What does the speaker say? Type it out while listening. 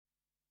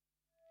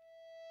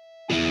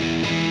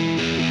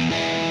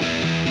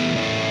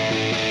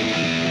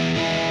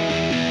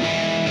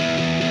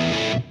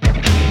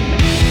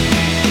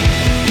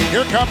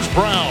Here comes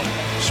Brown.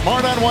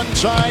 Smart on one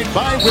side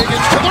by Wiggins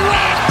to the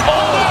rack.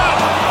 Pulled up.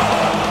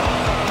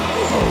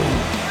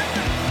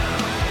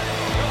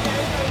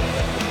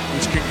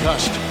 He's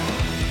concussed.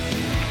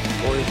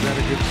 Boy, is that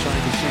a good sign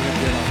to see him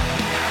get up.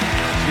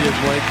 See his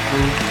leg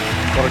move.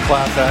 What a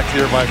class act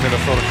here by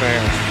Minnesota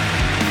fans.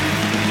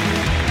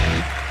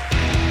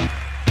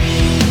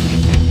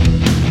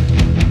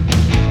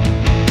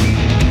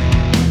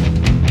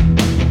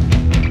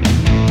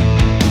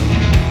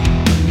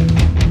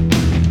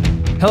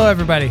 Hello,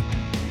 everybody.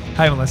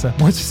 Hi, Melissa.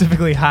 More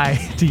specifically, hi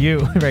to you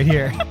right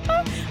here.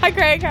 Hi,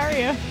 Craig. How are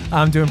you?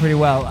 I'm doing pretty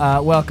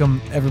well.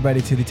 Welcome,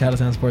 everybody, to the Title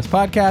Sound Sports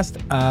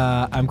Podcast.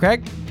 I'm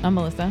Craig, I'm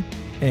Melissa.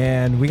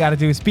 and we got to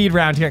do a speed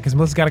round here because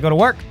Melissa's got to go to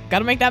work. Got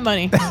to make that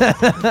money.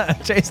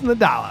 Chasing the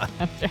dollar.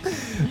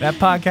 That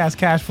podcast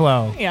cash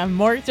flow Yeah,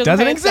 mortgage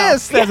doesn't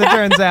exist, as it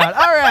turns out.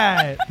 All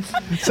right.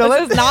 So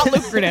This is not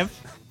lucrative.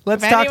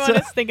 let's If talk anyone to...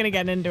 is thinking of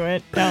getting into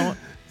it, don't.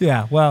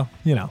 Yeah, well,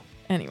 you know,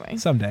 Anyway,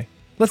 someday.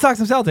 Let's talk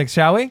some Celtics,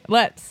 shall we?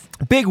 let's.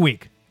 Big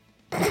week.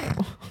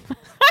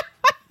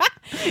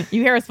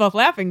 You hear us both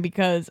laughing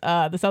because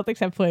the Celtics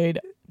have played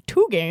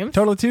 2 games.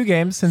 Total of 2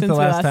 games since the Since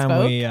we last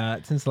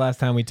last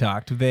time we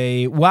talked.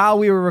 While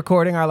we were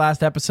recording our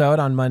last episode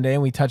on Monday,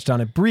 and we touched on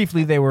it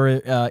briefly, they were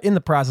in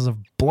the process of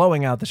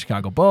blowing out the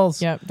Chicago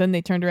Bulls. Yep. Then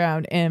they turned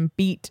around and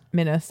beat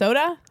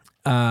Minnesota.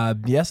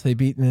 Yes, they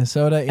beat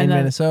Minnesota in And then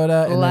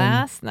Minnesota. And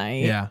last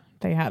night, yeah.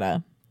 they had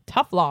a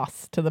tough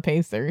loss to the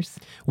Pacers.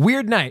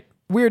 Weird night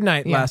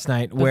Yeah, last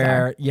night bizarre.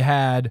 where you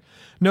had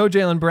no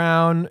Jaylen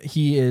Brown.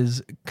 He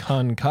is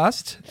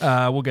concussed.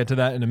 We'll get to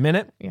that in a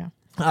minute. Yeah.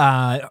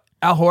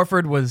 Al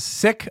Horford was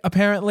sick,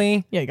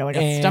 apparently. Yeah, you got like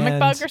a stomach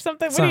bug or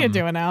something? What are you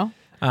doing now?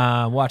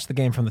 Watched the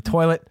game from the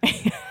toilet.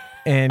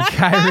 And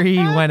Kyrie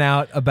went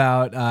out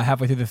about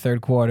halfway through the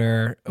third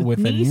quarter with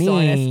a knee.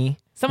 Soreness.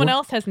 Someone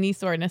else has knee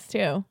soreness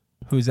too.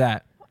 Who's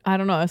that? I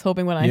don't know. I was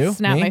hoping when You? I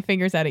snap Me? my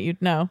fingers at it, you'd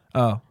know.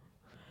 Oh,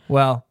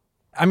 well,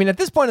 I mean, at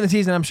this point in the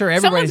season, I'm sure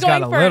everybody's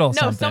got a little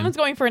something. Someone's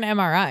going for an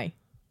MRI.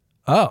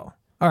 Oh,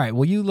 all right.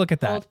 Well, you look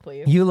at that. Hold,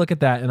 please. You look at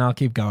that, and I'll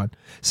keep going.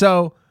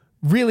 So,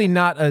 really,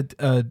 not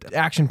a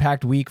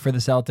action-packed week for the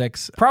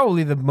Celtics.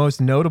 Probably the most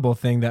notable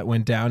thing that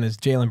went down is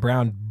Jaylen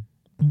Brown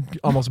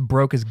almost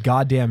broke his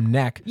goddamn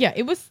neck. Yeah,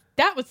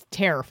 that was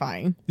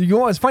terrifying. You know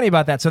what's funny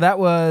about that? So that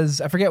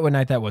was, I forget what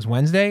night that was,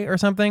 Wednesday or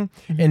something.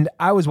 Mm-hmm. And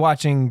I was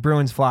watching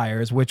Bruins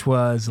Flyers, which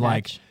was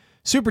like Match.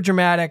 super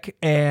dramatic.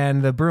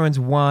 And the Bruins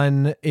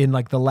won in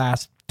like the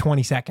last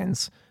 20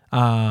 seconds.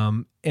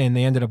 And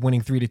they ended up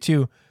winning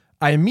 3-2.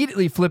 I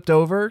immediately flipped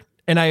over,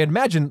 and I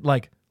imagine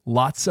like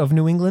lots of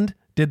New England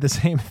did the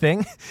same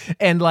thing.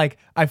 And like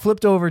I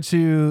flipped over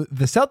to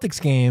the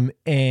Celtics game,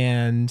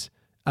 and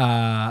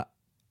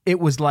it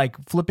was like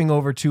flipping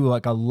over to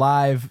like a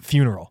live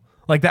funeral.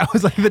 Like that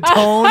was like the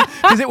tone,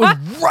 because it was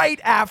right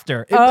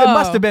after. It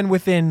must have been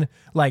within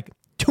like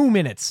 2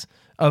 minutes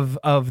of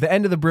the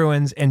end of the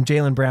Bruins and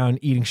Jaylen Brown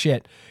eating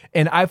shit.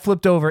 And I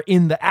flipped over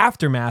in the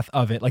aftermath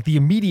of it, like the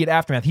immediate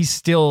aftermath. He's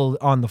still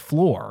on the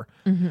floor.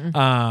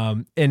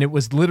 Mm-hmm. And it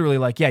was literally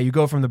like, yeah, you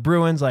go from the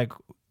Bruins, like,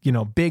 you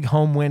know, big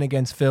home win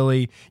against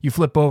Philly. You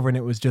flip over and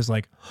it was just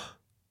like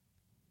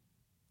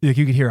you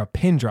could hear a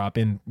pin drop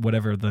in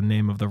whatever the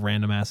name of the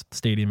random ass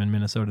stadium in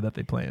Minnesota that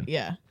they play in.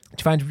 Yeah. Did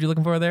you find what you're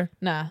looking for there?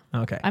 Nah.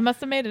 Okay. I must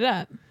have made it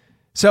up.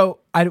 So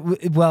I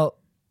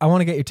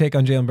want to get your take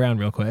on Jaylen Brown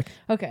real quick.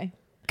 Okay.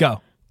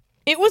 Go.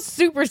 It was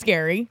super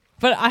scary,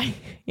 but I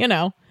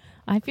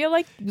feel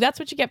like that's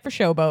what you get for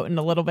showboating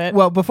a little bit.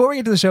 Well, before we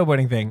get to the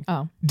showboating thing,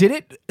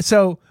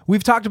 so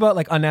we've talked about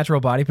like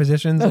unnatural body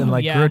positions and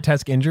like yeah.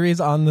 grotesque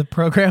injuries on the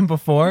program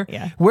before.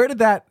 Yeah. Where did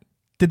that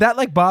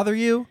like bother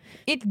you?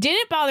 It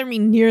didn't bother me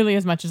nearly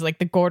as much as like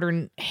the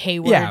Gordon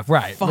Hayward Yeah,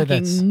 right. But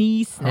that's fucking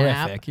knee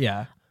snap. Horrific.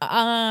 Yeah.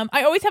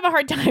 I always have a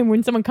hard time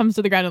when someone comes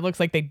to the ground and it looks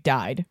like they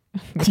died.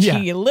 Yeah.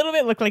 He a little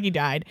bit looked like he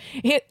died.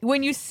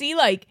 When you see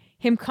like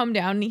him come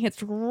down and he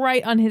hits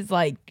right on his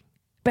like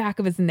back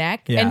of his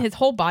neck, Yeah. and his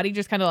whole body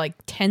just kind of like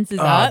tenses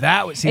up.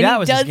 That was and that he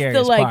was does the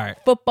scariest the like part.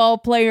 football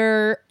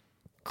player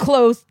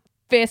closed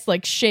fist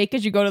like shake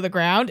as you go to the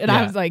ground, and I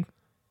Yeah. was like,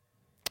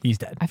 He's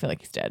dead. I feel like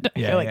he's dead. I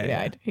Yeah, feel like yeah, he yeah.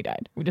 died. He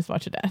died. We just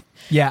watched a death.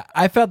 Yeah,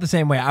 I felt the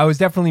same way. I was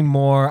definitely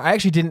I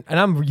actually didn't, and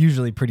I'm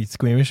usually pretty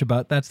squeamish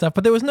about that stuff,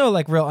 but there was no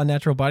like real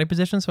unnatural body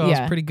position, so I was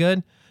Yeah. pretty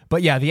good.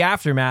 But yeah, the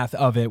aftermath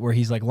of it where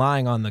he's like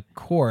lying on the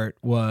court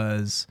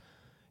was,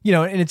 you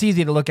know, and it's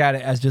easy to look at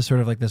it as just sort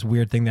of like this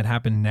weird thing that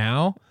happened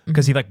now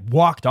because he like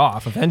walked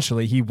off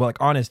eventually. He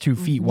like on his 2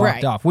 feet walked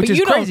Right. off, which But is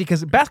you don't- crazy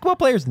because basketball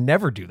players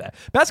never do that.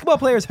 Basketball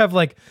players have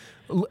like,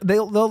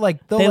 they'll They like,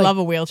 love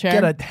a wheelchair.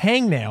 get a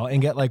hangnail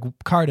and get like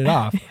carted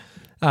off.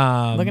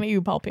 Looking at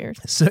you, Paul Pierce.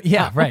 So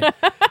yeah, right.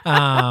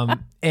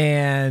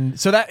 And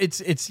so that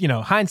it's you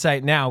know,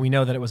 hindsight now we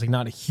know that it was like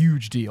not a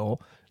huge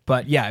deal,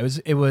 but yeah,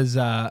 it was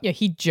Yeah,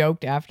 he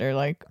joked after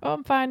like, "Oh,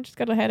 I'm fine, just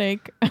got a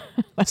headache."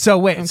 So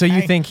wait, so you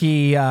Okay. think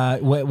he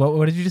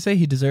what did you just say?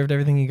 He deserved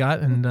everything he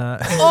got, and Well,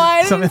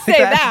 I something didn't like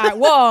say that? that.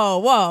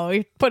 Whoa,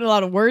 you're putting a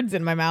lot of words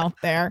in my mouth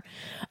there.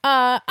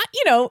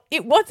 You know,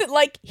 it wasn't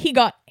like he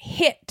got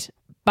hit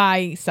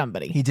by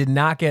somebody. He did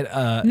not get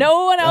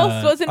No one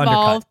else was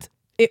involved.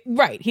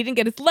 undercut. He didn't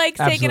get his legs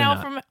Absolutely taken out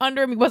not. from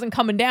under him. He wasn't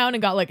coming down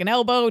and got like an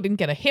elbow. Didn't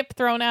get a hip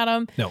thrown at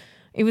him. No.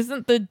 It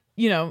wasn't the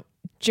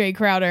Jay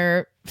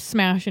Crowder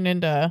smashing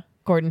into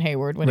Gordon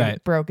Hayward when he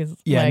broke his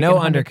leg. No in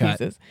 100 undercut.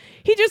 pieces.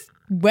 He just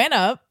went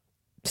up,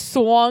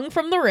 swung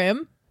from the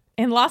rim,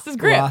 and lost his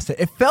grip. Lost it.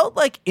 It felt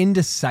like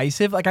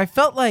indecisive. Like I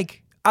felt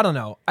like, I don't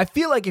know. I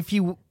feel like if he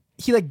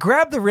like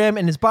grabbed the rim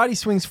and his body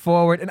swings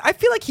forward, and I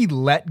feel like he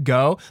let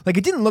go. Like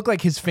it didn't look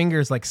like his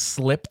fingers like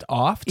slipped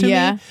off to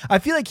me. I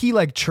feel like he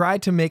like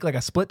tried to make like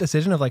a split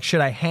decision of like,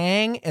 should I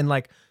hang and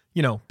like,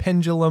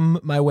 pendulum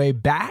my way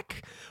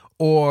back,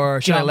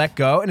 or should I let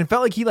go? And it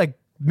felt like he like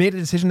made a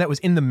decision that was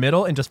in the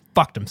middle and just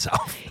fucked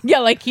himself. Yeah,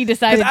 like he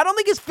decided. Because I don't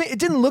think it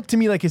didn't look to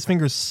me like his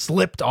fingers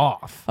slipped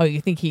off. Oh,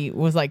 you think he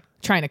was like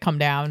trying to come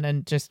down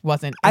and just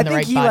wasn't in I the think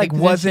right he body like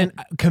position?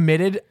 wasn't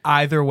committed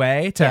either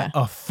way to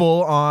a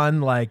full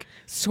on like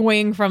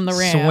swing from the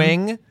rim.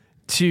 swing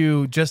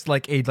to just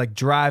like a like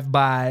drive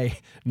by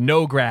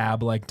no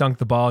grab, like dunk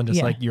the ball and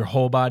just like your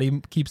whole body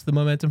keeps the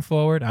momentum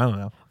forward. I don't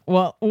know.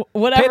 Well,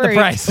 whatever the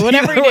price.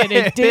 whatever he did,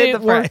 it Paid the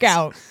didn't work price.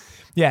 out.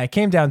 Yeah, it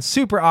came down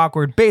super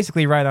awkward,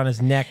 basically right on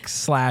his neck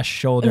 /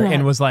 shoulder,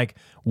 and was like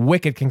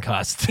wicked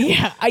concussed.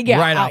 Yeah,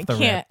 right off the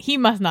can't. rip. He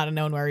must not have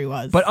known where he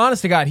was. But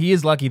honest to God, he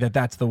is lucky that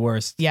that's the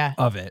worst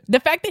of it. The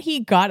fact that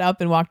he got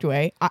up and walked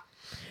away,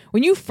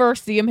 when you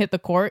first see him hit the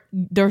court,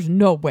 there's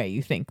no way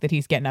you think that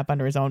he's getting up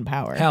under his own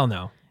power. Hell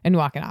no. And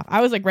walking off.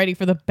 I was like ready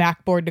for the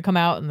backboard to come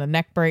out and the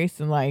neck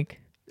brace and like.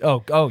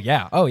 Oh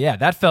yeah.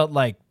 That felt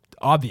like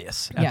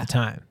obvious at the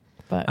time.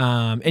 But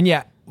and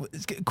yeah,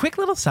 quick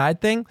little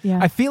side thing. Yeah.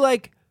 I feel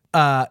like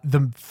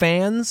the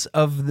fans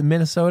of the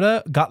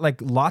Minnesota got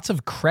like lots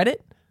of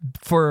credit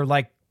for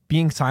like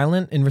being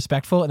silent and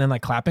respectful and then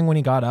like clapping when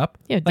he got up.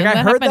 Yeah, like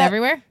doesn't that happen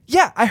everywhere?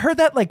 Yeah, I heard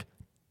that like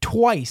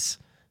twice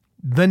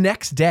the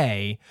next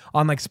day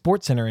on like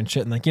SportsCenter and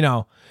shit. And like,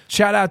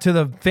 shout out to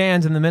the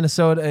fans in the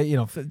Minnesota,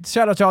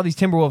 shout out to all these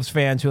Timberwolves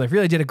fans who like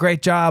really did a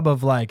great job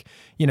of like,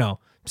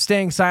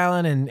 staying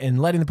silent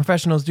and letting the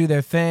professionals do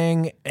their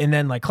thing and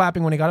then like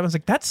clapping when he got up. I was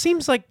like, that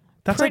seems like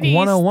that's Pretty like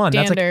 101.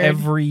 That's like standard.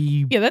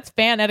 every. Yeah, that's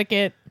fan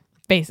etiquette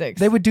basics.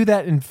 They would do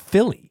that in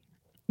Philly.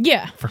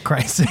 Yeah. For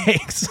Christ's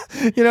sakes.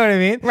 You know what I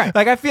mean? Right.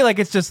 Like, I feel like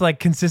it's just like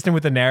consistent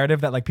with the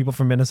narrative that like people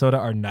from Minnesota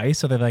are nice.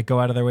 So they like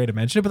go out of their way to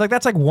mention it. But like,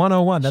 that's like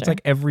 101. That's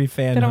like every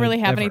fan. They don't really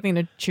have anything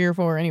to cheer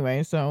for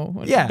anyway. So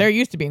they're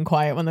used to being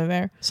quiet when they're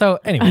there. So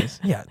anyways,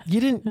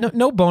 you didn't,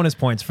 no bonus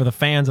points for the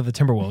fans of the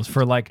Timberwolves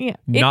for like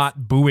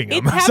not booing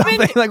them or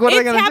something. Like, what are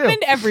they going to do? It's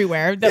happened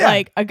everywhere that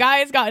like a guy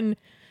has gotten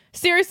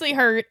seriously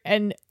hurt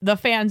and the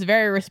fans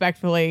very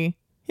respectfully.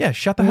 Yeah,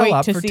 shut the hell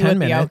up for 10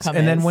 minutes.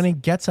 And then is. when he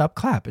gets up,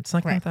 clap. It's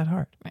like not that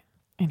hard. Right.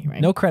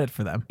 Anyway. No credit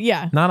for them.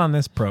 Yeah. Not on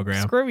this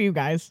program. Screw you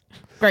guys.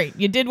 Great.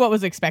 You did what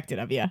was expected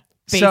of you.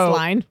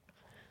 Baseline. So,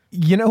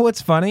 you know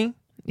what's funny?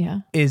 Yeah.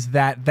 Is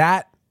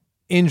that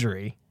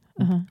injury,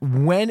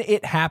 when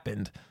it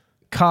happened,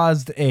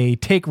 caused a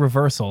take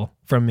reversal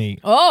from me.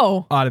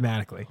 Oh.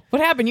 Automatically.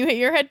 What happened? You hit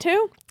your head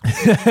too?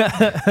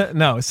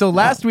 No. So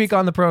last week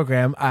on the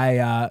program,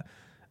 I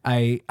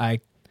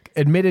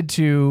admitted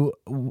to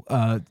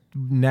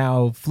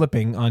now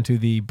flipping onto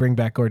the bring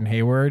back Gordon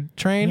Hayward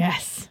train.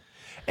 Yes.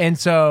 And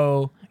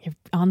so You're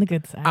on the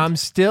good side. I'm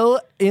still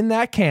in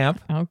that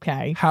camp.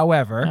 Okay.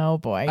 However, Oh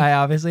boy. I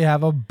obviously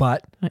have a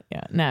but.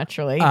 Yeah,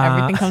 naturally.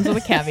 Everything comes with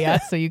a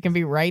caveat, so you can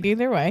be right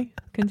either way.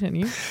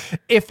 Continue.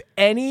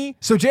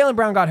 So Jaylen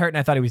Brown got hurt and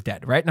I thought he was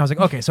dead, right? And I was like,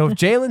 okay, so if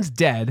Jalen's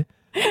dead,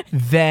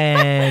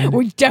 then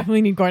We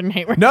definitely need Gordon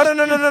Hayward. No.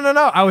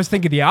 I was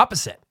thinking the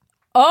opposite.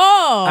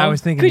 Oh. I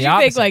was thinking Could the you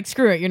think opposite. like,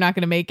 screw it, you're not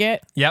going to make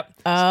it? Yep.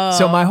 Oh.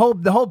 So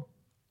the whole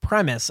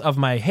premise of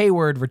my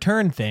Hayward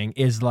return thing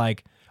is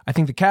like, I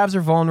think the Cavs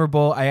are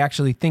vulnerable. I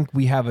actually think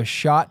we have a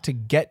shot to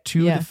get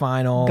to the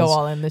finals. Go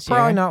all in this year.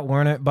 Probably not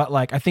win it, but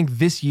like I think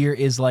this year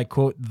is like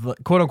quote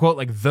unquote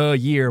like the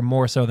year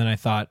more so than I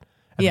thought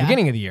at the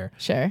beginning of the year.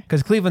 Sure.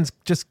 Because Cleveland's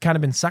just kind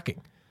of been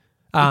sucking.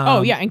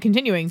 And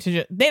continuing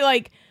to they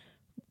like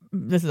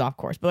this is off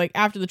course, but like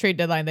after the trade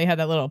deadline, they had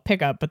that little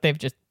pickup, but they've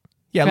just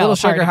a fell little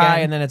apart sugar high,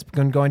 again. and then it's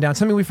been going down.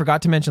 Something we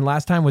forgot to mention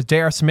last time was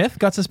J.R. Smith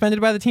got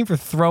suspended by the team for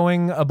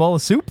throwing a bowl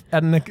of soup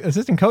at an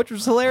assistant coach, which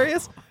was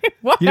hilarious.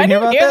 What? You didn't I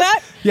didn't hear this?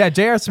 that? Yeah,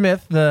 J.R.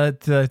 Smith,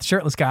 the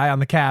shirtless guy on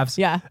the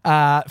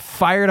Cavs,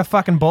 fired a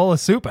fucking bowl of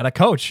soup at a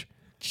coach.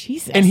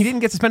 Jesus. And he didn't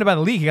get suspended by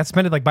the league. He got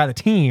suspended like by the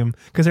team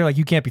because they're like,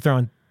 you can't be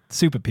throwing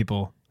soup at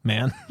people,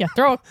 man. Yeah,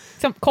 throw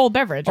some cold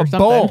beverage or A something.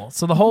 bowl.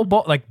 So the whole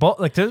bowl, like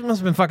there must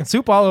have been fucking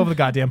soup all over the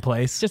goddamn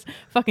place. Just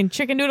fucking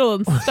chicken noodle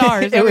and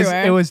stars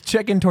everywhere. It was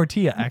chicken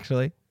tortilla,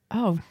 actually.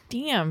 Oh,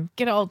 damn.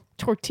 Get all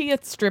tortilla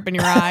strip in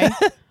your eye.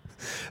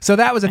 So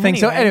that was a thing.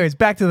 So Anyway, anyways,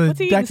 back to what's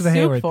he the eating soup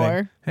Hayward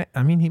for? thing.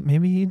 I mean,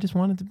 maybe he just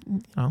wanted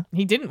to,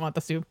 He didn't want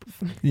the soup.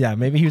 Yeah,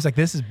 maybe he was like,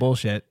 this is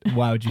bullshit.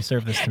 Why would you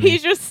serve this to me?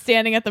 He's just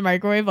standing at the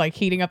microwave, like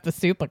heating up the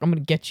soup. Like, I'm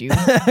going to get you.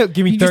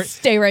 Give me You just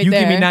stay right you there.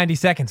 give me 90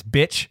 seconds,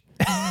 bitch.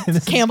 This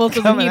is Campbell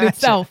doesn't coming heat at you.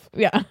 itself.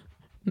 Yeah.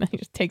 And then he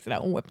just takes it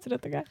out and whips it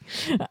at the guy.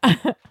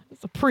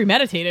 It's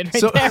premeditated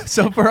right there.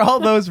 So for all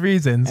those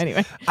reasons,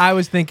 Anyway. I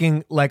was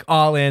thinking like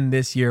all in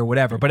this year,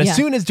 whatever. But as Yeah.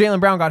 soon as Jaylen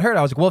Brown got hurt,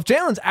 I was like, well, if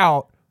Jalen's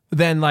out,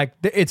 then like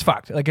it's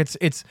fucked. Like it's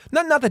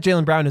not that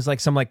Jaylen Brown is like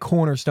some like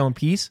cornerstone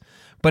piece,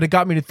 but it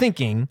got me to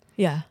thinking.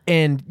 Yeah.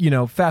 And,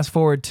 fast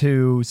forward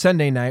to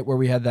Sunday night where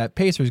we had that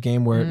Pacers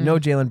game where no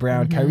Jaylen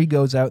Brown, Kyrie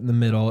goes out in the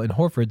middle, and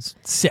Horford's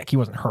sick. He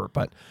wasn't hurt,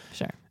 but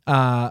Sure.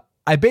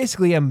 I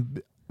basically am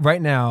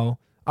right now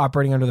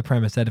operating under the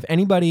premise that if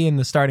anybody in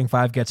the starting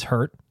five gets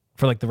hurt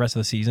for like the rest of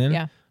the season,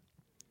 Yeah.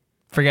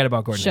 forget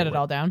about Gordon Shut Hayward. it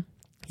all down.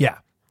 Yeah.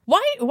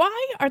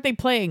 Why are they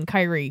playing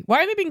Kyrie? Why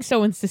are they being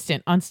so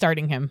insistent on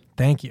starting him?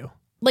 Thank you.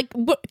 Like,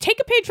 take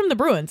a page from the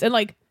Bruins and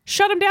like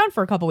shut him down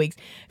for a couple weeks.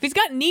 If he's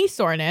got knee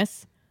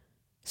soreness,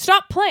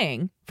 stop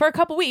playing for a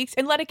couple weeks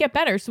and let it get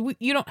better, so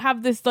you don't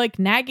have this like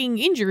nagging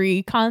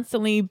injury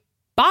constantly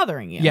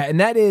bothering you. Yeah, and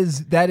that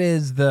is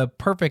the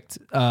perfect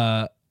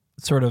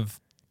sort of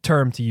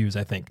term to use,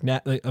 I think,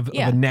 of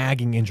a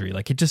nagging injury.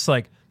 Like it just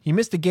like he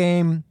missed a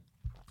game.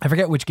 I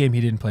forget which game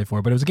he didn't play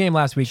for, but it was a game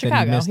last week that he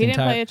Chicago. missed. He didn't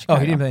play at Chicago. Oh,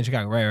 he didn't play in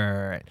Chicago.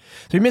 Right.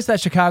 So he missed that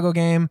Chicago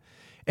game,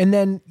 and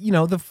then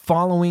the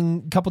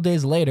following couple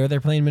days later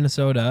they're playing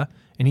Minnesota,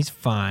 and he's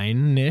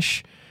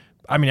fine-ish.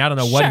 I mean, I don't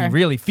know what he Sure.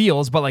 really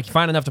feels, but like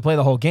fine enough to play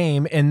the whole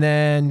game, and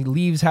then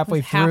leaves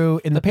halfway Half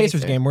through in the the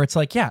Pacers Pacers. game, where it's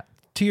like, yeah,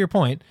 to your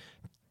point,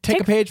 take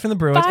a page from the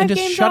Bruins 5 and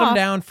just games shut him off.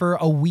 down for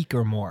a week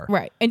or more.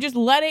 Right. And just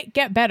let it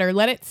get better.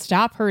 Let it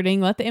stop hurting.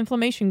 Let the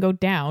inflammation go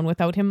down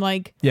without him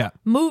like Yeah.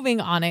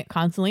 moving on it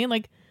constantly. And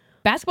like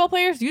basketball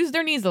players use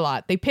their knees a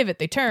lot. They pivot,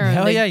 they turn.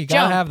 Hell they yeah, you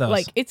gotta jump. have those.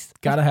 Like it's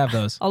Gotta have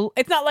those.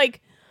 It's not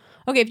like,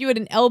 okay, if you had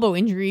an elbow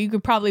injury, you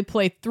could probably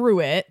play through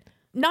it.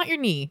 Not your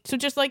knee. So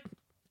just like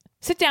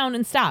sit down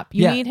and stop.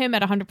 You Yeah. need him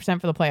at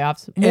 100% for the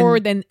playoffs more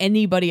than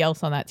anybody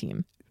else on that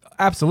team.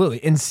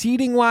 Absolutely. And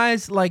seeding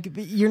wise, like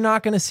you're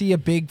not going to see a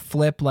big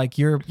flip. Like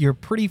you're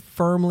pretty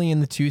firmly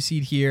in the 2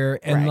 seed here,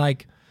 and Right.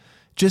 like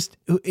just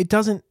it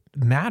doesn't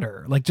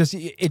matter. Like just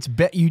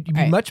you'd be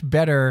Right. much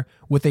better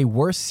with a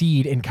worse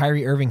seed in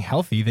Kyrie Irving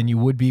healthy than you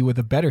would be with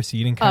a better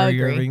seed in Kyrie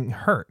Agree. Irving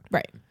hurt.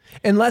 Right.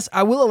 Unless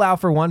I will allow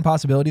for one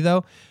possibility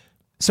though.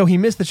 So he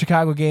missed the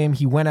Chicago game.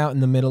 He went out in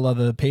the middle of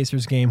the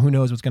Pacers game. Who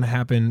knows what's going to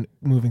happen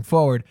moving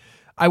forward?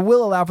 I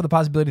will allow for the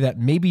possibility that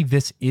maybe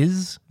this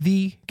is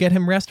the get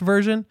him rest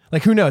version.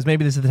 Like, who knows?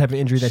 Maybe this is the type of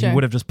injury that Sure. he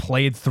would have just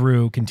played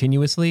through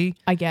continuously.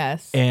 I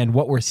guess. And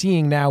what we're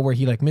seeing now, where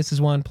he like misses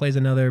one, plays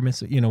another,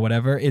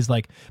 whatever, is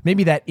like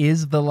maybe that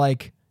is the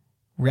like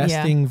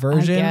resting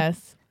version. I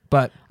guess.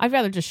 But I'd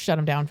rather just shut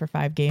him down for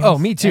 5 games. oh,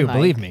 me too. and, like,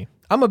 Believe me,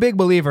 I'm a big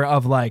believer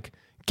of like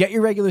get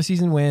your regular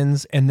season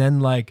wins, and then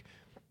like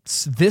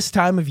this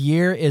time of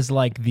year is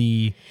like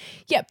the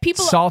Yeah,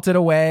 people salt it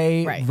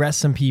away, Right. rest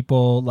some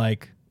people,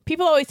 like.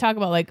 people always talk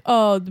about like,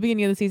 oh, the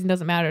beginning of the season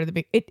doesn't matter.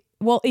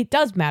 It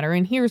does matter,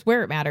 and here's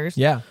where it matters.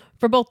 Yeah.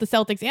 For both the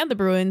Celtics and the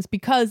Bruins,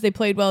 because they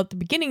played well at the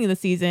beginning of the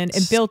season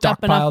and built up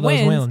Stockpile enough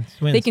those wins,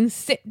 wins. they can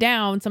sit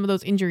down some of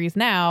those injuries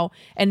now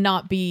and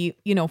not be,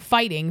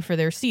 fighting for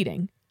their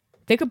seeding.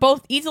 They could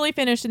both easily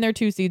finish in their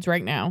 2 seeds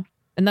right now,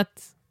 and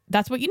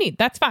that's what you need.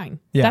 That's fine.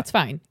 Yeah. That's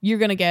fine. You're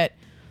gonna get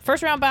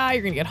first round bye.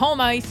 You're gonna get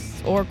home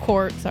ice or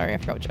court. Sorry, I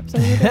forgot what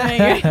episode you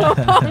were doing.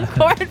 Home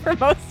court for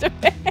most of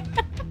it.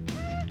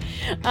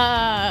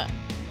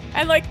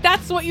 And like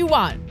that's what you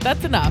want.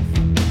 That's enough.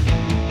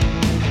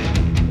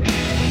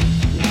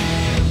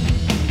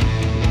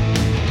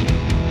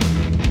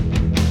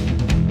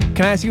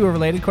 Can I ask you a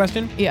related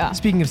question? Yeah.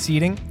 Speaking of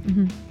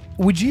seeding,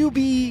 would you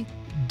be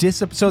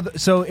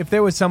so if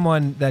there was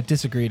someone that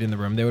disagreed in the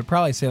room, they would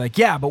probably say like,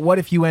 yeah, but what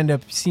if you end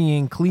up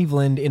seeing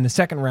Cleveland in the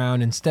second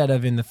round instead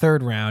of in the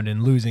third round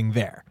and losing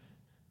there?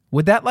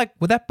 Would that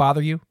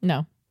bother you?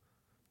 No.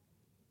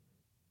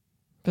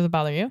 Does it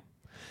bother you?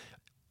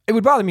 It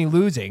would bother me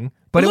losing,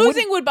 but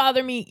Losing would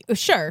bother me,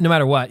 sure. no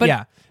matter what. But-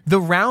 Yeah. The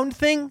round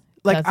thing,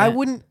 like I Doesn't.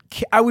 wouldn't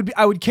I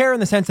would care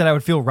in the sense that I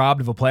would feel robbed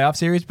of a playoff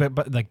series,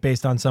 but like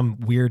based on some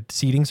weird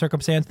seeding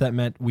circumstance that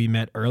meant we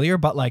met earlier,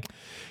 but like,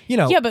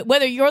 Yeah, but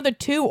whether you're the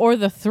 2 or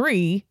the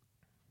 3,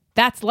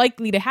 that's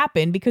likely to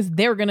happen because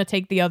they're going to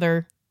take the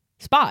other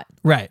spot.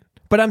 right.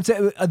 But I'm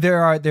saying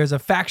there's a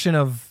faction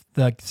of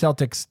the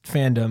Celtics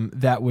fandom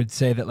that would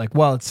say that like,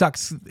 well, it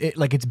sucks.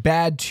 It's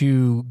bad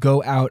to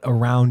go out a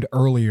round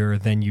earlier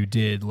than you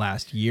did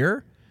last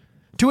year.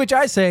 To which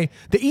I say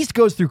the East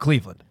goes through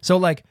Cleveland. So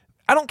like,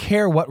 I don't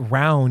care what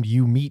round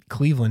you meet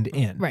Cleveland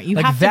in. Right, you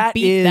like, have to that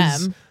beat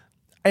is- them.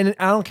 And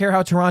I don't care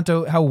how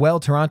well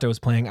Toronto is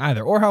playing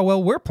either, or how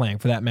well we're playing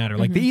for that matter.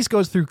 Like the East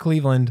goes through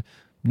Cleveland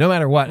no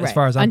matter what, as Right.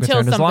 far as I'm Until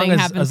concerned. something As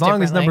happens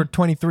long as differently. number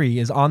 23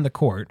 is on the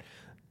court,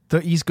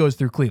 the East goes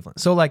through Cleveland.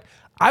 So like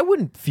I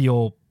wouldn't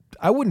feel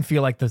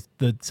like the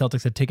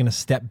Celtics had taken a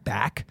step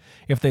back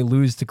if they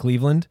lose to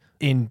Cleveland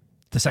in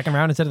the second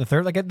round instead of the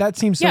third. Like that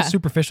seems so Yeah.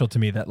 superficial to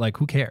me that like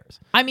who cares?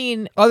 I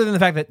mean, Other than the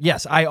fact that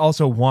yes, I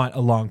also want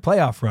a long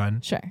playoff run,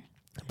 sure.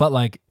 but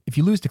like if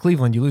you lose to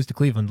Cleveland, you lose to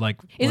Cleveland. Like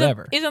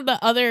whatever. Isn't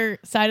the other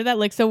side of that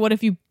like, so what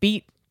if you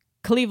beat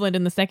Cleveland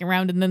in the second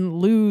round and then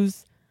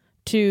lose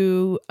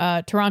to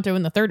Toronto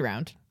in the third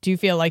round. Do you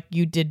feel like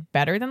you did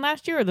better than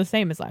last year or the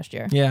same as last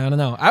year? Yeah, I don't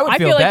know. I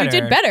feel like you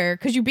did better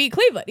because you beat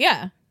Cleveland.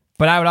 Yeah.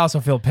 But I would also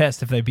feel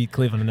pissed if they beat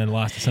Cleveland and then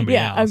lost to somebody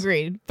Yeah, else.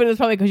 agreed. But it's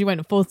probably because you went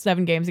a full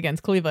 7 games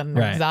against Cleveland and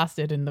are Right.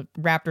 exhausted, and the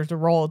Raptors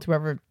rolled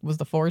whoever was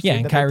the 4 seed. Yeah,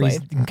 and that they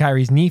played.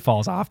 Kyrie's knee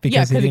falls off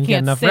because he didn't get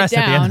can't enough sit rest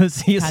at the end of down. the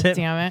season. God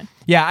damn it.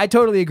 Yeah, I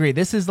totally agree.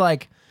 This is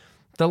like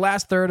the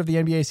last third of the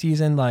NBA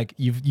season. Like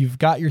you've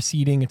got your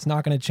seeding. It's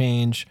not going to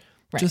change.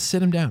 Right. Just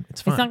sit him down.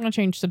 It's fine. It's not going to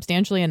change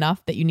substantially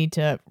enough that you need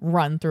to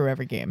run through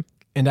every game.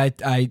 And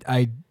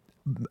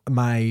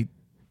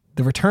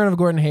the return of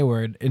Gordon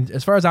Hayward,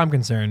 as far as I'm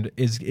concerned,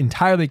 is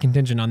entirely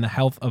contingent on the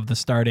health of the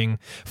starting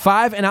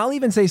 5, and I'll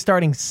even say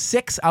starting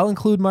 6. I'll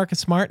include Marcus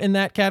Smart in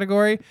that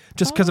category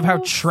just because of how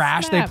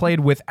trash they snap.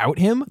 played without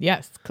him.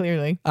 Yes,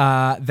 clearly.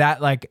 That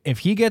like if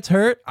he gets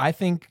hurt, I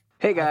think.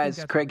 Hey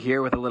guys, Craig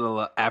here with a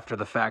little after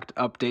the fact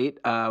update.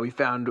 We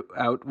found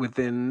out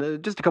within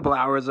just a couple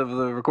hours of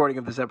the recording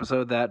of this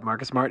episode that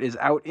Marcus Smart is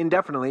out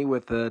indefinitely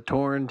with a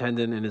torn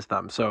tendon in his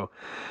thumb. So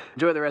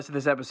enjoy the rest of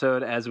this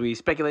episode as we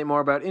speculate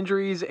more about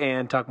injuries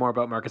and talk more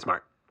about Marcus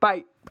Smart.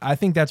 Bye. I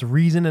think that's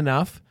reason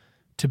enough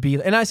to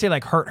be, and I say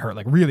like hurt,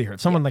 like really hurt.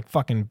 Someone like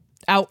fucking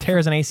Out.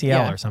 tears an ACL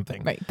Yeah. or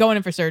something. Right. Going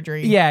in for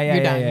surgery. Yeah,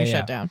 You're done. yeah, You're yeah.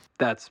 shut down.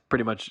 That's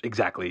pretty much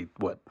exactly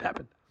what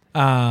happened.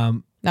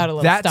 Not a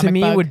little That to stomach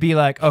me bug. would be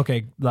like,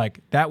 okay,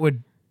 like that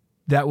would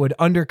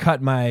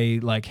undercut my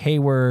like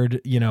Hayward,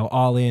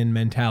 all in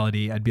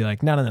mentality. I'd be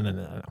like,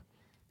 no.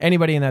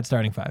 Anybody in that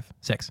starting 5,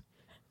 6.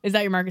 Is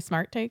that your Marcus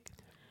Smart take?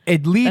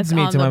 It leads That's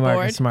me on to the my board.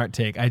 Marcus Smart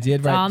take. I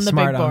did write on the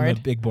Smart big on the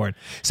board. big board.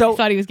 I So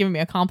thought he was giving me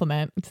a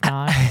compliment. It's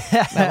not.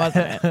 That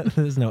wasn't it.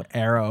 there's no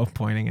arrow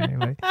pointing at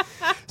anybody.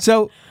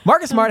 So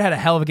Marcus Smart had a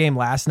hell of a game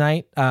last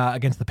night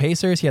against the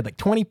Pacers. He had like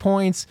 20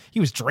 points. He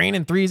was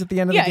draining threes at the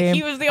end of Yeah, the game.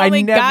 he was the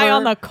only guy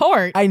on the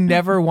court. I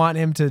never want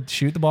him to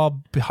shoot the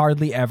ball,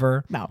 hardly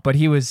ever. No. But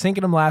he was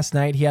sinking them last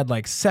night. He had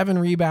like 7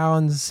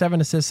 rebounds, 7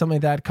 assists, something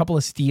like that, a couple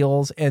of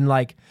steals. And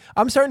like,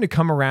 I'm starting to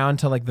come around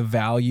to like the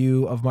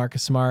value of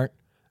Marcus Smart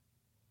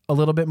a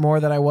little bit more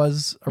than I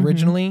was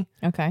originally.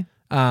 Okay.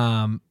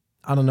 I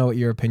don't know what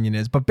your opinion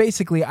is, but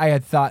basically I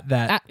had thought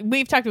that,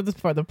 We've talked about this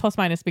before. The plus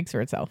minus speaks for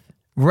itself.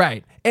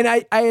 right. And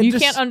I had You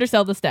just, can't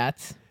undersell the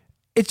stats.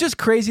 it's just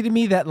crazy to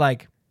me that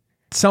like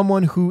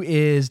someone who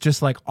is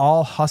just like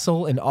all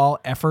hustle and all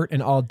effort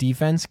and all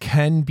defense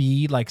can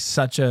be like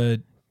such a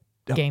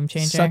Game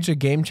changer.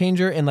 game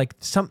changer, and like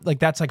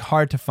that's like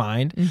hard to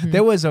find. Mm-hmm.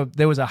 There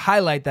was a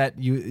highlight that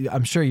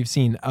I'm sure you've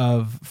seen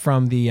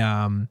from the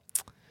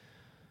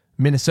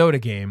Minnesota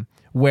game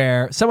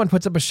where someone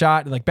puts up a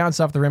shot and like bounces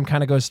off the rim,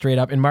 kind of goes straight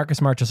up, and Marcus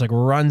Smart just like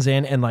runs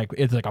in and like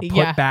it's like a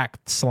put back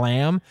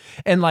slam,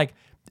 and like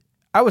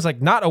I was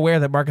like not aware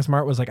that Marcus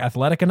Smart was like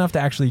athletic enough to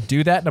actually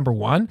do that, number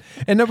one.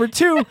 And number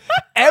two,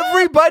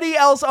 everybody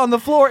else on the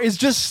floor is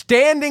just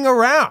standing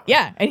around.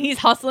 Yeah, and he's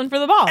hustling for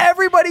the ball.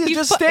 Everybody's He's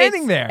just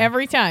standing there.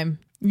 every time.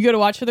 You got to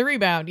watch for the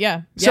rebound.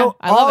 Yeah. So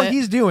I love all it.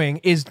 he's doing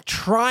is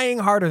trying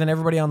harder than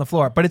everybody on the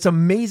floor. But it's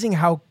amazing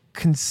how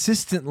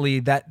consistently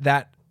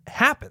that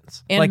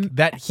happens. And like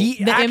that he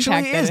the impact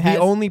actually that is it the has.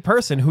 only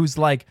person who's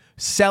like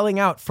selling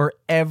out for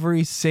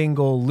every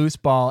single loose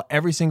ball,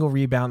 every single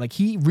rebound. Like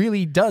he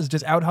really does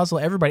just out hustle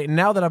everybody. And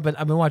now that I've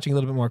been watching a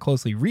little bit more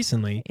closely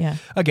recently, Yeah.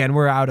 again,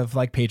 we're out of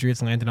like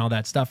Patriots land and all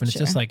that stuff. And it's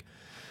just like,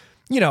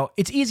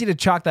 it's easy to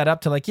chalk that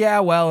up to like,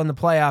 yeah, well, in the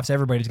playoffs,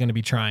 everybody's going to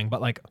be trying.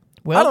 But like,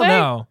 Will I don't they?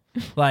 know.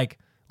 Like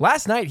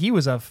last night, he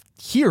was a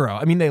hero.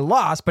 I mean, they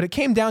lost, but it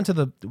came down to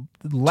the 2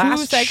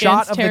 last seconds,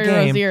 shot of Terry the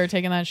game. Rozier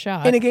taking that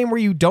shot. In a game where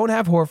you don't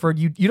have Horford,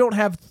 you don't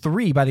have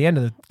 3 by the end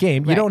of the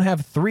game. You Right. don't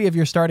have 3 of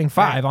your starting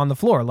 5 on the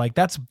floor. Like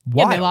that's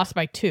yeah, wild. they lost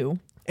by 2.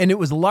 And it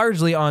was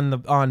largely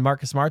on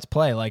Marcus Smart's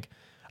play. Like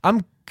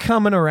I'm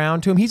coming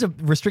around to him. He's a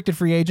restricted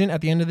free agent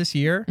at the end of this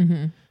year.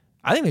 Mm-hmm.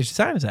 I think they should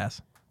sign his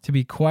ass. To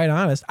be quite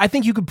honest, I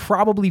think you could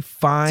probably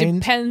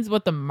find. Depends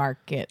what the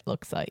market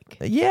looks like.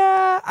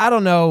 Yeah, I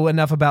don't know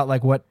enough about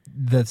like what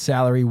the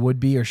salary would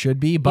be or should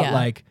be, but Yeah.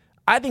 like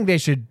I think they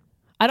should.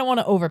 I don't want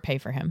to overpay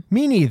for him.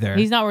 Me neither.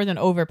 He's not worth an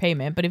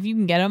overpayment, but if you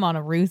can get him on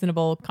a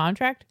reasonable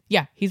contract,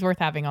 yeah, he's worth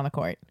having on the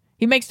court.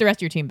 He makes the rest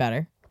of your team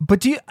better. But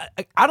do you?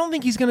 I don't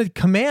think he's going to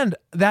command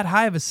that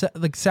high of a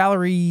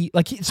salary.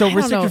 Like so, I don't know.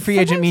 restricted free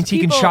agent Sometimes means he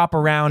can people- shop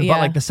around, Yeah. but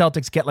like the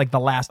Celtics get like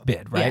the last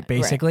bid, right? Yeah, right.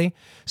 Basically.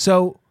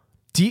 So,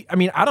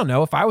 I don't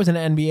know. If I was an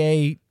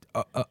NBA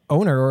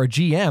owner or a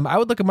GM, I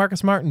would look at Marcus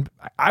Smart and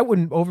I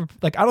wouldn't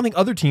I don't think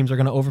other teams are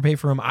going to overpay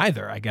for him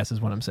either. I guess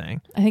is what I'm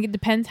saying. I think it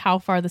depends how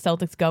far the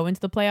Celtics go into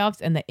the playoffs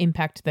and the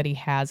impact that he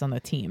has on the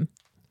team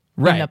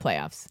Right. in the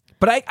playoffs.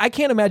 But I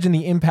can't imagine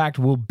the impact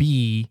will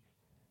be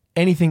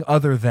anything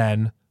other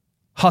than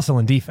hustle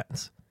and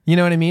defense. You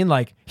know what I mean?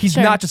 Like he's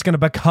Sure. not just going to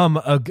become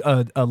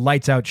a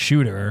lights out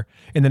shooter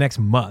in the next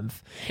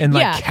month and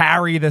like Yeah.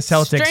 carry the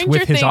Celtics Stranger with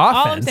his thing- offense.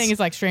 All I'm saying is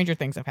like stranger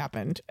things have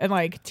happened and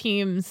like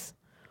teams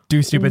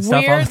do stupid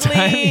stuff all the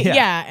time. weirdly,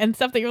 yeah, and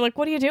stuff that you're like,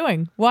 what are you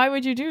doing? Why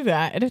would you do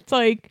that? And it's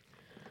like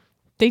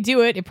they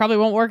do it. It probably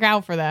won't work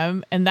out for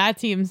them, and that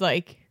team's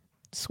like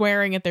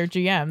swearing at their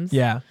GMs.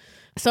 Yeah.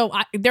 So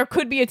there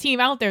could be a team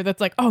out there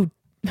that's like, oh,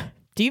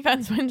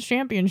 defense wins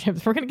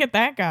championships. We're gonna get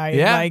that guy.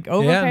 Yeah. And, like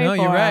overpay no,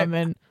 for you're right. him,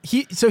 and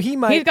He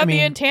might. he's got I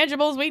mean, the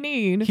intangibles we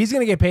need. he's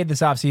going to get paid this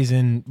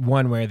offseason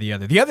one way or the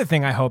other. The other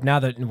thing I hope, now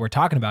that we're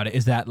talking about it,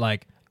 is that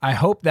like I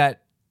hope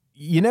that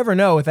you never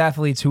know with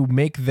athletes who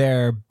make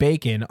their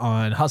bacon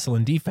on hustle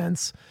and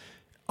defense,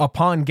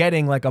 upon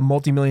getting like a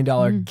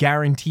multi-million-dollar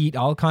guaranteed,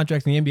 all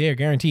contracts in the NBA are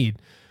guaranteed.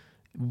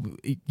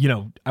 You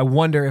know, I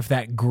wonder if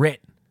that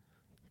grit.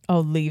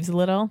 leaves a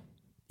little.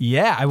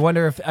 Yeah, I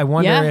wonder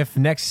if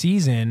next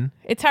season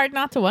It's hard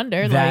not to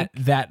wonder.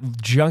 that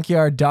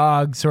junkyard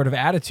dog sort of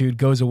attitude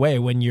goes away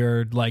when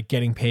you're like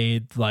getting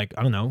paid like,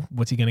 I don't know,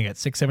 what's he gonna get,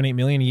 6, 7, 8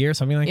 million a year,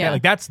 something like Yeah.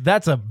 that. Like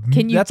that's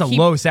a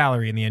low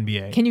salary in the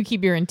NBA. can you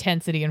keep your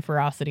intensity and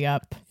ferocity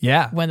up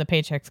Yeah, when the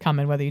paychecks come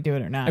in, whether you do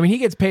it or not? I mean he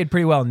gets paid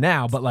pretty well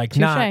now, but like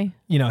not, Touche.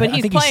 you know, But I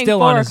he's think playing he's still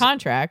for on a his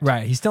contract.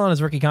 right. He's still on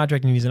his rookie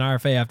contract and he's an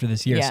RFA after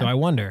this year. Yeah. So I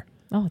wonder.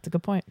 Oh, that's a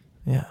good point.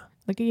 Yeah.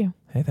 Look at you.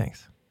 Hey,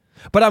 thanks.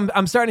 But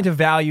I'm starting to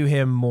value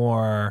him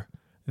more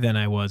than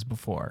I was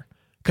before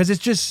because it's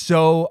just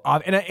so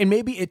and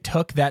maybe it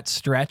took that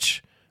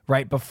stretch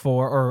right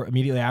before or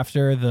immediately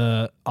after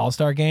the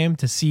All-Star game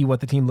to see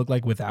what the team looked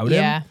like without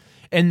Yeah. him,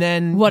 and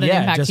then What an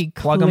impact just he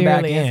plug him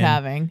back clearly is in,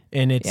 having.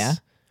 and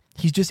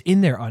he's just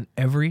in there on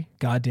every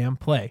goddamn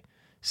play,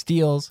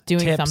 steals,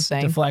 Doing tips,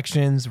 something.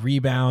 deflections,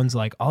 rebounds,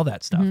 like all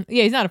that stuff.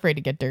 Yeah, he's not afraid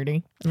to get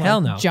dirty. And, Hell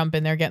like, no. Jump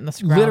in there, get in the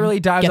scrum. Literally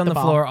dives get on the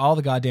ball. floor all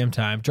the goddamn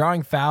time,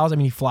 drawing fouls. I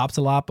mean, he flops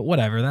a lot, but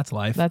whatever, that's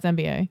life. That's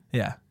NBA.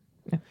 Yeah.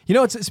 You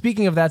know, it's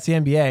speaking of that's the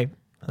NBA.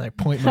 I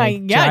point my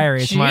Yeah,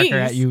 gyrate marker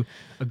jeez. at you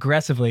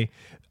aggressively.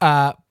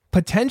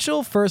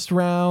 Potential first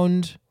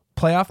round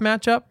playoff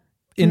matchup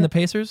in the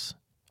Pacers.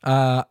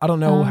 I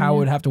don't know how it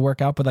would have to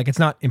work out, but like it's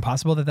not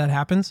impossible that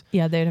happens.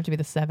 Yeah, they'd have to be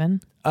the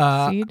 7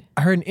 seed.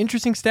 I heard an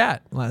interesting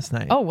stat last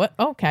night. Oh, what?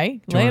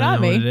 Okay, Do you lay it wanna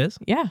on know me. what it is?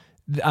 Yeah,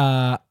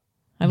 Uh,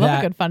 I love that-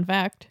 a good fun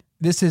fact.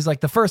 this is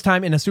like the first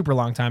time in a super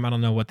long time. I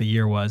don't know what the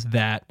year was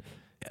that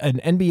an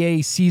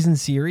NBA season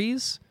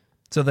series.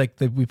 So like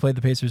we played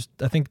the Pacers,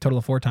 I think, a total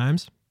of 4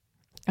 times.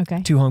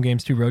 Okay. 2 home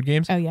games, 2 road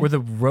games. Oh, yeah. Where the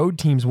road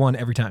teams won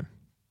every time.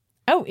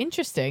 Oh,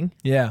 interesting.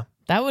 Yeah.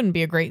 That wouldn't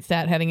be a great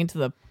stat heading into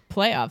the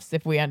playoffs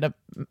if we end up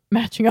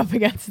matching up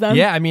against them.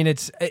 Yeah, I mean,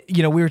 it's,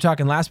 you know, we were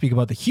talking last week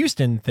about the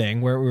Houston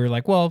thing where we were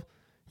like, well,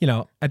 you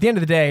know, at the end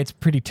of the day, it's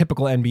pretty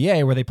typical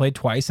NBA where they played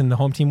twice and the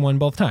home team won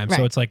both times. So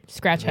Right. it's like,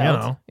 Scratch you held.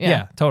 know, Yeah.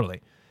 yeah,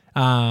 totally.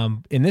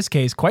 In this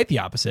case, quite the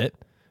opposite,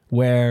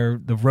 where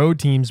the road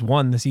teams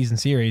won the season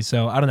series.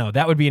 So I don't know.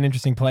 That would be an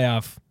interesting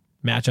playoff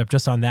matchup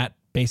just on that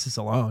basis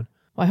alone.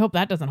 Well, I hope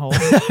that doesn't hold.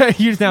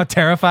 You're just now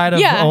terrified of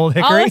yeah. Old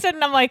All Hickory? of a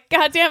sudden, I'm like,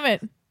 God damn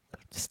it.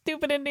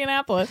 Stupid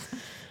Indianapolis.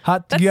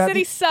 Hot, That you have-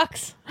 city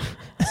sucks.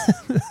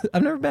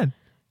 I've never been.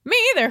 Me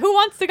either. Who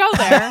wants to go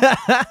there?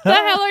 The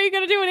hell are you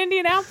going to do in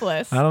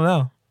Indianapolis? I don't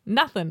know.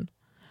 Nothing.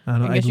 I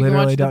guess you can literally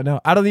watch the don't know.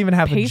 I don't even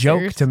have a joke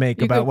Pacers. to make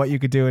You about could- what you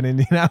could do in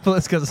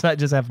Indianapolis because I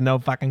just have no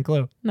fucking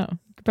clue. No.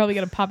 You could probably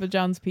get a Papa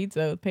John's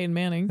pizza with Peyton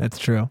Manning. That's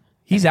true.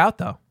 He's out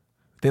though.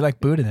 They like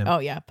booted him. Oh,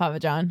 yeah. Papa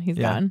John. He's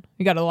Yeah. done.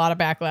 He got a lot of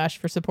backlash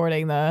for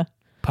supporting the,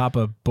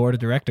 Papa board of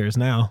directors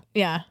now.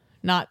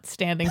 not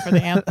standing for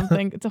the anthem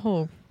thing. It's a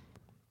whole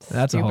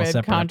That's a whole stupid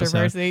separate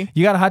controversy. episode.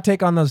 You got a hot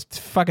take on those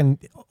fucking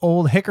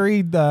Old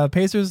Hickory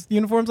Pacers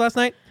uniforms last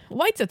night?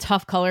 White's a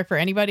tough color for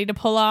anybody to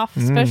pull off,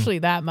 Mm. especially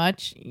that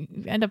much. You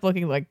end up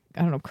looking like,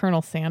 I don't know,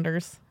 Colonel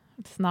Sanders.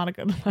 It's not a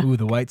good look. Ooh,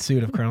 the white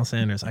suit of Colonel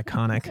Sanders,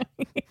 iconic.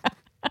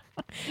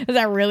 Is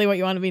that really what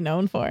you want to be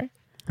known for?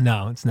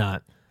 No, it's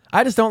not.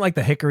 I just don't like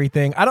the Hickory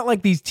thing. I don't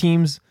like these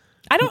teams.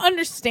 I don't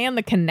understand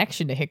the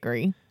connection to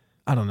Hickory.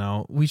 I don't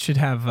know. We should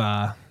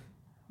have.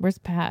 Where's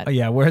Pat? Oh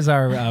yeah, where's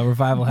our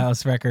Revival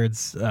House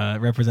Records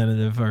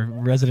representative or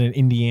resident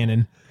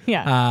Indianan?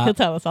 Yeah, he'll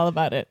tell us all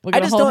about it. We'll I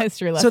get a just whole don't.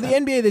 history So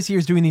lesson. the NBA this year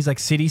is doing these like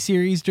City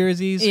Series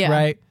jerseys, Yeah.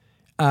 right?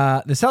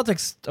 The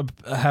Celtics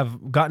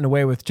have gotten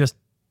away with just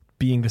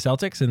being the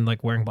Celtics and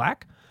like wearing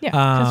black. Yeah,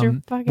 'cause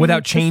you're fucking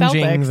without the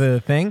changing Celtics.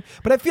 the thing.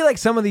 But I feel like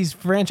some of these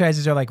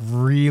franchises are like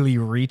really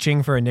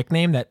reaching for a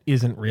nickname that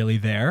isn't really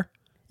there.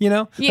 You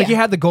know, Yeah. like you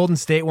had the Golden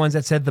State ones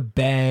that said the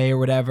Bay or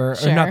whatever,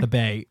 or not Sure. the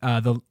Bay, yeah,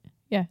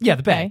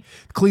 the Bay.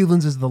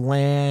 Cleveland's is the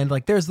land.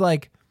 Like there's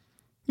like,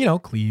 you know,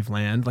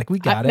 Cleveland. Like we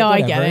got it. no,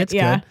 I whatever, get it, It's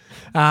yeah.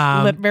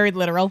 good. Very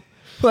literal.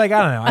 But like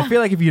I don't know. I feel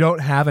like if you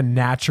don't have a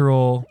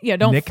natural Yeah,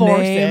 don't nickname,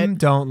 force it.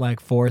 don't like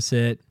force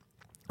it.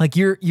 Like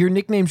your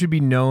nickname should be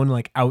known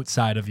like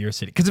outside of your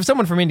city. Because if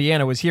someone from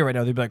Indiana was here right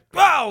now, they'd be like,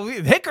 "Oh,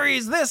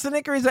 Hickory's this and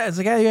Hickory's that." It's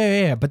like,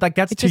 yeah. But like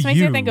that's It to just makes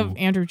you. me think of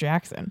Andrew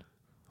Jackson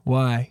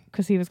Why?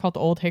 because he was called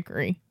Old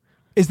Hickory.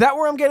 Is that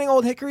where I'm getting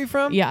Old Hickory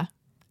from? Yeah,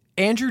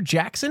 Andrew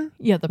Jackson.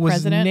 Yeah, the was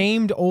president.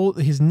 named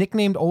Old. His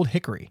nicknamed Old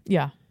Hickory.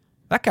 yeah,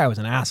 That guy was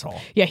an asshole.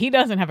 yeah. He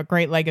doesn't have a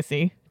great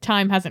legacy.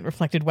 Time hasn't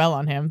reflected well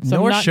on him, so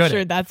Nor I'm not should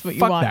sure it. that's what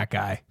you Fuck want that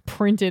guy.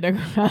 printed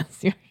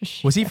across your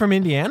shirt. Was he from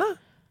Indiana?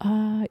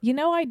 I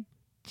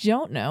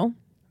don't know.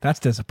 That's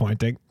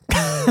disappointing.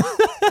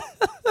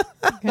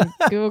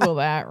 Google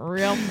that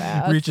real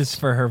fast. Reaches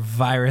for her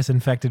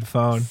virus-infected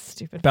phone.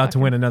 Stupid. About to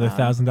win fucking another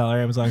phone.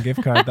 $1,000 Amazon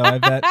gift card, though, I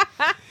bet.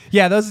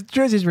 Yeah, those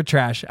jerseys were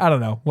trash. I don't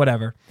know.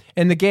 Whatever.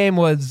 And the game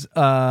was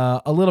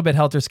a little bit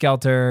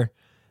helter-skelter.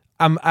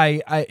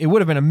 It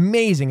would have been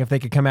amazing if they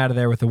could come out of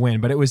there with a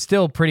win, but it was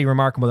still pretty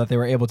remarkable that they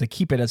were able to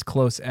keep it as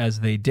close as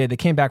they did. They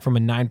came back from a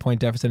 9-point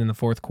deficit in the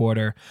fourth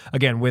quarter,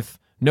 again, with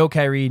no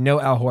Kyrie, no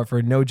Al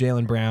Horford, no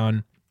Jaylen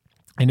Brown.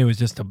 And it was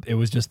just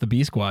the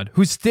B squad,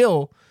 who's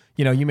still,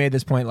 you made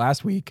this point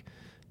last week.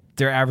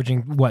 They're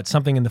averaging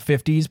something in the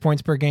 50s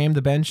points per game.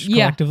 The bench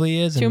collectively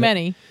is too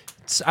many.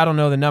 I don't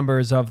know the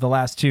numbers of the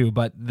last two,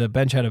 but the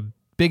bench had a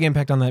big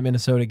impact on that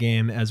Minnesota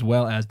game, as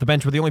well as the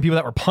bench were the only people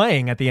that were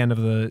playing at the end of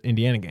the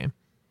Indiana game.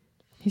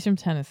 He's from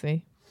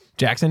Tennessee.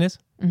 Jackson is.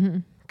 Mm-hmm.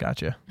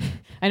 Gotcha.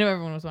 I know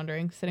everyone was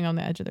wondering, sitting on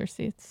the edge of their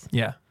seats.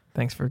 Yeah.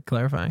 Thanks for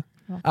clarifying.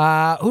 Who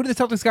do the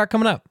Celtics got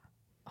coming up?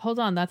 Hold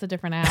on, that's a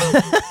different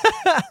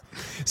app.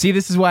 See,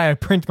 this is why I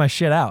print my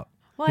shit out.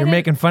 Well, You're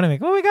making fun of me.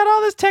 Oh, we got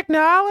all this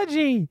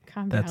technology.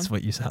 Calm down. That's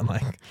what you sound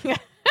like.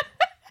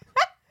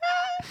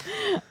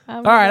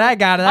 All right, I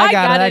got it. I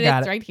got it.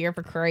 It's right here,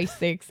 for Christ's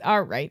sakes.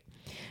 All right.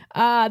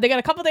 They got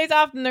a couple days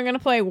off, and they're going to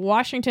play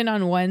Washington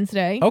on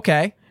Wednesday.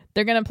 Okay.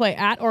 They're going to play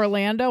at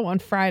Orlando on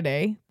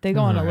Friday. They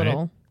go on a All right.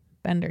 little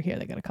bender here.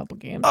 They got a couple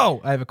games.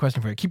 Oh, I have a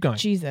question for you. Keep going.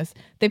 Jesus.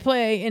 They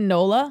play in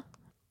NOLA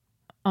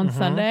on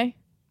Sunday.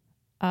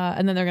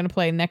 And then they're going to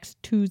play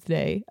next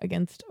Tuesday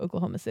against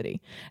Oklahoma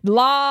City. A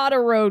lot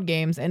of road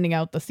games ending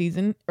out the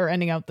season, or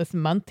ending out this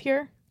month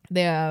here.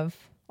 They have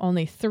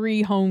only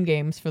 3 home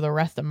games for the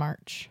rest of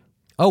March.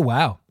 Oh,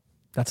 wow.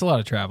 That's a lot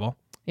of travel.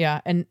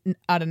 Yeah, and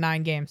out of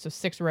 9 games. So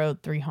 6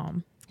 road, 3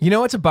 home. You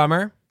know what's a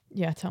bummer?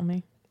 Yeah, tell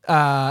me.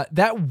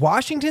 That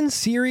Washington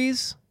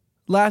series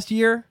last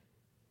year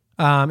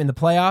in the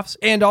playoffs,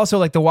 and also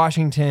like the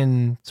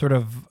Washington sort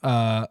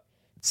of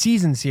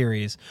season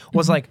series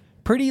was like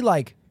pretty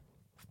like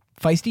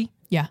feisty.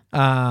 Yeah.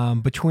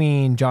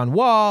 Between John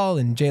Wall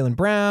and Jaylen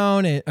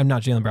Brown, and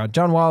not Jaylen Brown,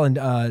 John Wall and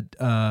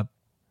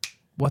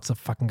what's the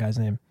fucking guy's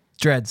name?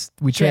 Dreads.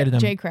 We traded him.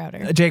 Jay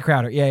Crowder. Jay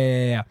Crowder.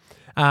 Yeah.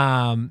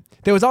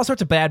 There was all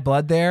sorts of bad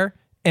blood there,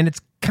 and it's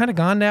kind of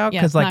gone now Yeah,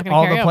 because it's not like gonna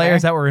all carry the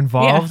players over. that were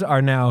involved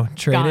are now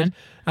traded.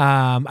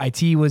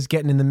 IT was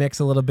getting in the mix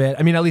a little bit.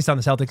 I mean, at least on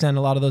the Celtics end,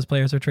 a lot of those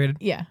players are traded.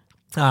 Yeah.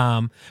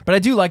 But I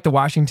do like the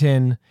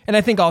Washington, and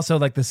I think also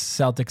like the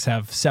Celtics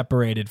have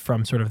separated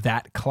from sort of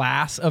that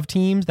class of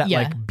teams that Yeah.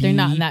 like B, they're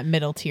not in that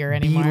middle tier B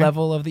anymore.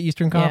 level of the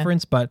Eastern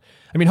Conference. But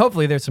I mean,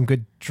 hopefully there's some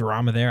good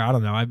drama there. I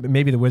don't know.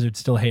 Maybe the Wizards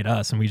still hate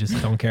us and we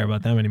just don't care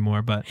about them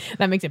anymore. But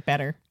That makes it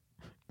better.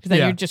 Because then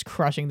Yeah. you're just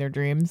crushing their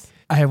dreams.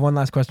 I have one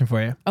last question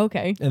for you,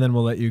 Okay. and then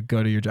we'll let you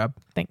go to your job,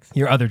 Thanks.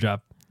 your other job.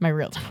 My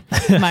real job.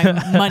 My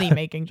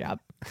money-making job.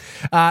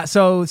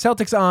 So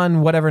Celtics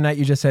on whatever night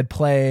you just said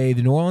play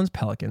the New Orleans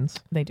Pelicans.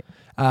 They do.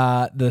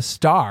 The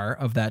star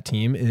of that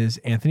team is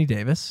Anthony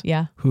Davis.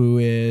 Yeah. Who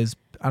is,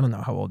 I don't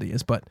know how old he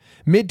is, but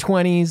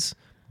mid-20s,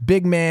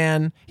 big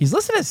man. He's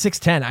listed at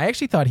 6'10". I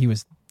actually thought he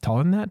was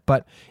taller than that,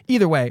 but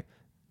either way,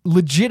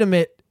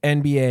 legitimate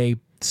NBA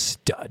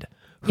stud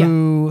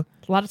who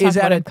A lot of talk is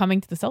about at him coming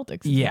to the Celtics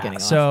at the Yeah, beginning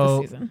of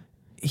so- this season.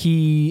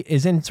 he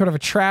is in sort of a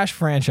trash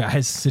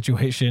franchise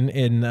situation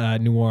in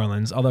New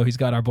Orleans, although he's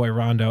got our boy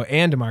Rondo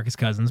and DeMarcus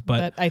Cousins, but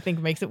That I think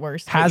makes it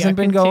worse. But hasn't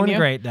yeah, been going continue.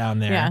 great down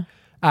there.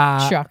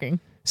 Yeah. Shocking.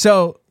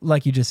 So,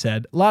 like you just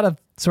said, a lot of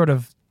sort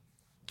of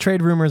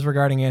trade rumors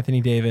regarding Anthony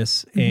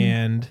Davis.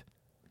 And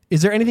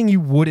is there anything you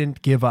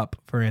wouldn't give up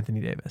for Anthony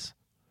Davis?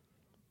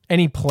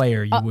 Any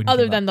player you wouldn't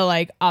Other give than up? the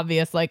like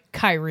obvious like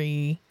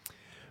Kyrie.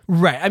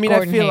 Right. I mean,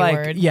 Gordon I feel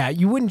Hayward. like,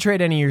 you wouldn't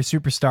trade any of your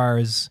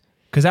superstars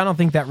because I don't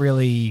think that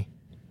really...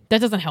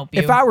 That doesn't help you.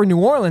 If I were New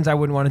Orleans, I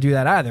wouldn't want to do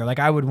that either. Like,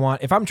 I would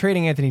want... If I'm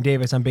trading Anthony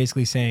Davis, I'm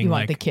basically saying, You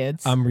want like, the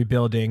kids. I'm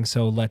rebuilding,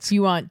 so let's...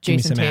 You want give me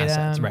Jason some Tatum,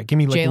 assets. Right. Give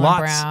me like Jaylen lots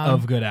Brown.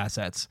 of good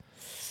assets.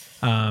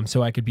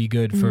 So I could be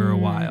good for a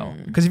while.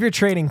 Because if you're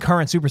trading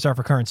current superstar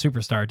for current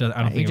superstar, I don't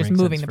think you're it just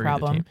makes moving sense the for either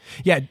problem. team.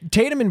 Yeah,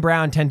 Tatum and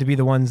Brown tend to be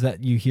the ones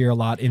that you hear a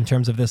lot in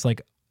terms of this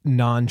like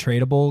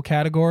non-tradable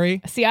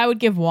category. See, I would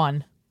give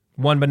one.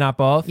 One but not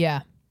both.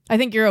 Yeah. I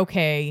think you're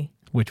okay.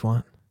 Which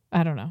one?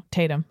 I don't know.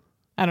 Tatum.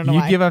 I don't know You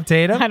why. give up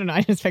Tatum? I don't know.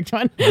 I just picked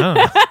one.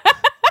 Oh.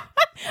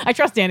 I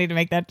trust Danny to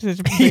make that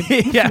decision.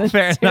 Yeah,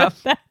 fair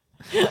enough.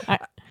 I-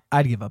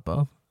 I'd give up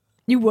both.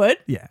 You would?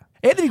 Yeah.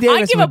 Anthony Davis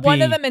I'd give would up one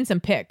be- of them and some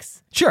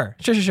picks. Sure.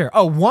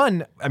 Oh,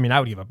 one. I mean, I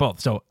would give up both.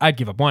 So I'd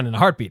give up one in a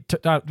heartbeat.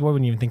 I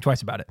wouldn't even think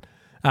twice about it.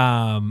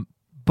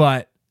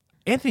 But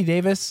Anthony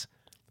Davis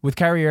with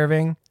Kyrie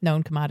Irving,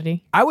 Known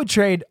commodity. I would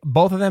trade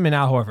both of them in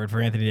Al Horford for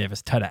Anthony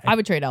Davis today. I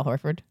would trade Al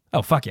Horford.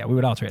 Oh, fuck yeah. We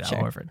would all trade Sure.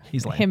 Al Horford.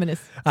 He's lame. Him and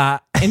his Uh,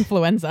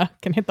 influenza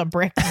can hit the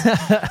brick.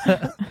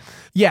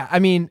 yeah, I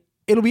mean,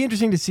 it'll be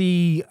interesting to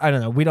see. I don't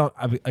know.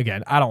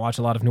 I don't watch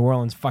a lot of New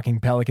Orleans fucking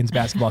Pelicans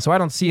basketball, so I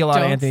don't see a lot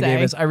of Don't Anthony say.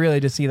 Davis. I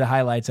really just see the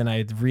highlights and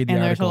I read the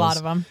And articles there's a lot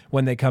of 'em.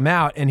 when they come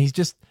out, and he's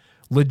just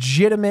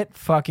legitimate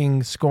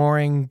fucking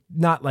scoring,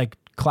 not like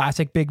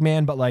classic big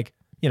man, but like,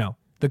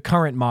 the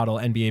current model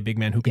NBA big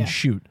man who can Yeah.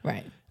 shoot.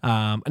 Right.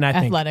 And I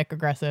think Athletic,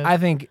 aggressive. I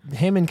think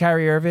him and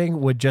Kyrie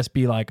Irving would just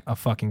be like a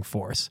fucking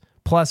force.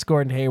 Plus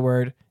Gordon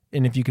Hayward.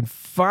 And if you can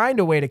find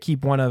a way to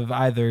keep one of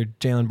either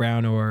Jaylen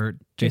Brown or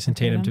Jason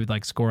Tatum to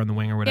like score on the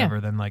wing or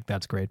whatever, then like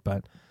that's great.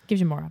 But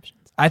Gives you more options.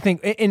 I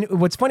think, and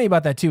what's funny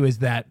about that too is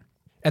that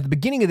at the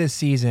beginning of this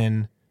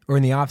season or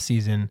in the off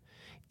season,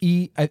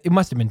 it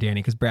must have been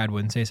Danny because Brad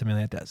wouldn't say something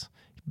like that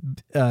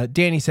does.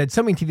 Danny said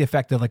something to the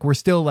effect of like, we're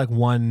still like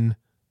one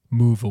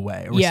move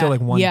away. Or we're still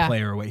like one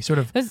player away. Sort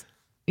of.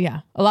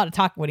 Yeah. A lot of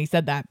talk when he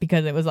said that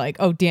because it was like,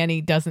 oh,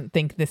 Danny doesn't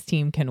think this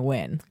team can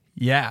win.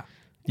 Yeah.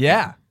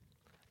 Yeah.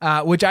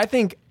 Which I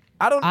think,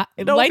 I don't know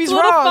if lights he's a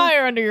little wrong.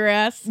 fire under your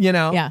ass. You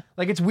know? Yeah.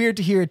 Like it's weird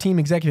to hear a team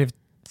executive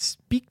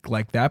speak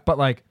like that, but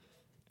like,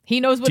 he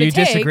knows what do you it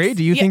takes. disagree?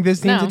 Do you think this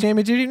team's a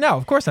championship team? No,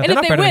 of course not. And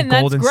They're if not they better win,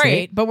 than Golden that's great.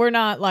 State. But we're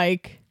not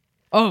like,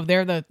 oh,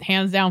 they're the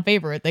hands down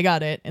favorite. They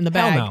got it in the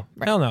bag. Hell no.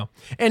 Right. Hell no.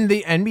 And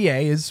the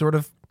NBA is sort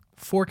of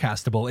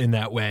forecastable in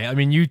that way. I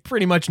mean, you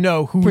pretty much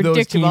know who those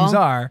Predictable. teams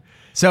are.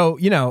 So,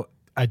 you know,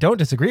 I don't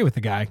disagree with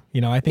the guy.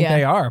 You know, I think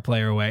they are a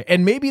player away.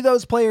 And maybe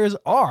those players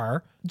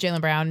are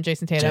Jaylen Brown and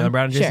Jason Tatum. Jaylen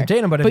Brown and Jason Sure.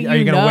 Tatum, but are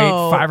you going to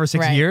wait 5 or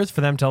 6 years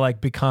for them to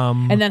like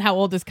become... And then how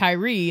old is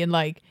Kyrie? And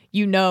like,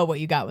 you know what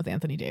you got with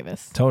Anthony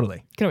Davis. Totally.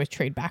 You can always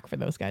trade back for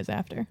those guys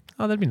after.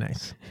 Oh, that'd be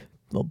nice.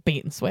 Little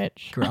bait and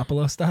switch.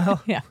 Garoppolo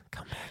style. Yeah.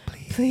 Come back,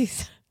 please.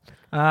 Please.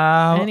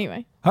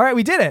 Anyway. All right,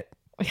 we did it.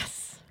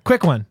 Yes.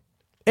 Quick one.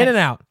 In and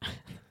out.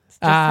 It's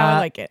just how I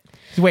like it.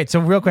 Wait, so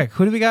real quick,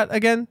 who do we got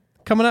again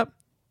coming up?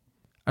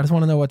 I just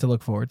want to know what to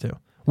look forward to.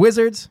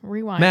 Wizards,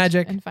 Rewind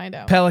Magic, and find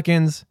out.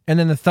 Pelicans, and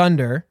then the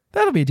Thunder.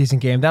 That'll be a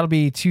decent game. That'll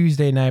be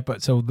Tuesday night,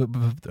 but so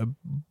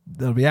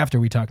that'll be after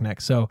we talk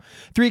next. So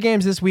 3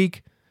 games this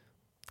week.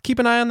 Keep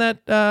an eye on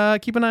that.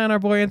 Keep an eye on our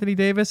boy Anthony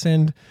Davis,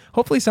 and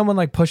hopefully someone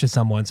like pushes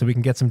someone so we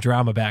can get some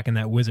drama back in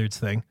that Wizards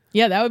thing.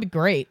 Yeah, that would be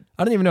great.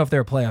 I don't even know if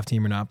they're a playoff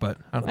team or not, but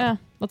I don't know.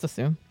 Let's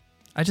assume.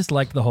 I just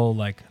liked the whole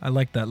I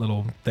liked that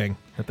little thing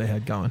that they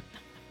had going.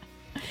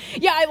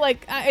 Yeah,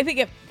 I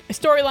think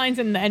storylines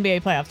in the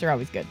NBA playoffs are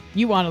always good.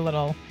 You want a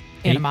little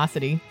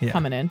animosity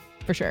coming in,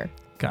 for sure.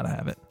 Gotta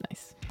have it.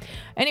 Nice.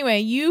 Anyway,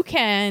 you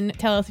can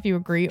tell us if you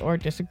agree or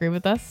disagree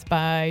with us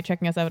by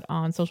checking us out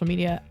on social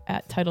media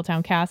at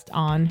TitletownCast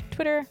on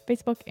Twitter,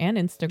 Facebook, and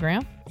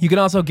Instagram. You can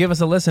also give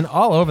us a listen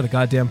all over the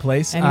goddamn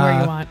place.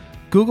 Anywhere you want.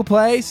 Google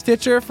Play,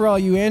 Stitcher for all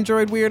you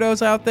Android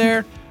weirdos out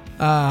there.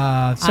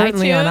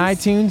 Certainly on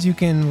iTunes, you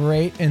can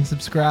rate and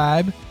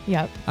subscribe.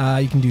 Yep.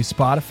 You can do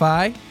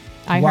Spotify.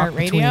 Walk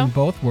between iHeartRadio.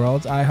 both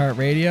worlds.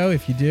 iHeartRadio,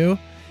 if you do.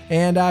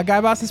 And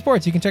Guy Boston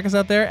Sports. You can check us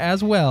out there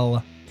as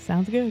well.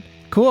 Sounds good.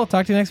 Cool.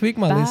 Talk to you next week,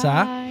 Melissa.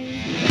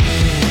 Bye.